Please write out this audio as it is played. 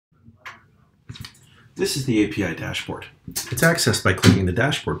This is the API dashboard. It's accessed by clicking the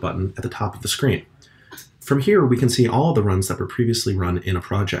dashboard button at the top of the screen. From here, we can see all the runs that were previously run in a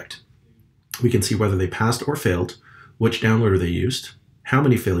project. We can see whether they passed or failed, which downloader they used, how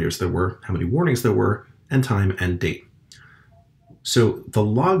many failures there were, how many warnings there were, and time and date. So the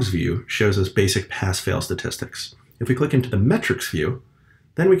logs view shows us basic pass-fail statistics. If we click into the metrics view,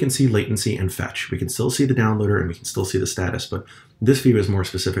 then we can see latency and fetch. We can still see the downloader and we can still see the status, but this view is more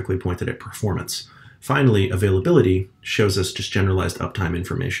specifically pointed at performance. Finally, availability shows us just generalized uptime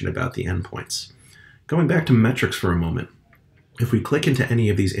information about the endpoints. Going back to metrics for a moment, if we click into any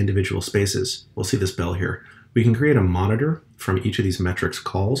of these individual spaces, we'll see this bell here. We can create a monitor from each of these metrics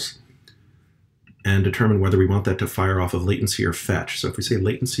calls and determine whether we want that to fire off of latency or fetch. So if we say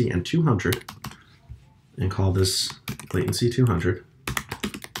latency and 200 and call this latency 200,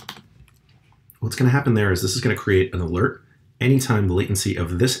 what's going to happen there is this is going to create an alert anytime the latency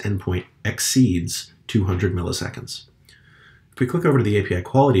of this endpoint exceeds 200 milliseconds. If we click over to the API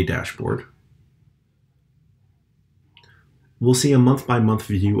quality dashboard, we'll see a month-by-month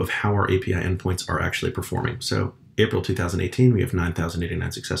view of how our API endpoints are actually performing. So April 2018, we have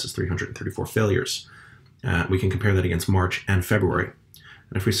 9,089 successes, 334 failures. We can compare that against March and February.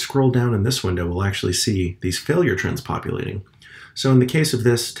 And if we scroll down in this window, we'll actually see these failure trends populating. So in the case of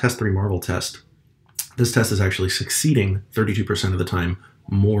this Test 3 Marvel test, this test is actually succeeding 32% of the time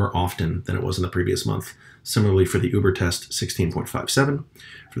more often than it was in the previous month. Similarly for the Uber test, 16.57.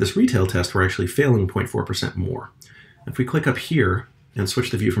 For this retail test, we're actually failing 0.4% more. If we click up here and switch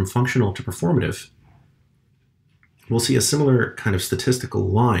the view from functional to performative, we'll see a similar kind of statistical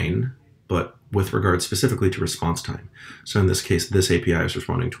line, but with regard specifically to response time. So in this case, this API is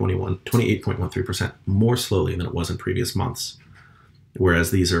responding 28.13% more slowly than it was in previous months,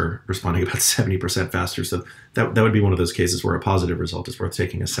 whereas these are responding about 70% faster. So that would be one of those cases where a positive result is worth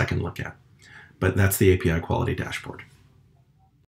taking a second look at. But that's the API quality dashboard.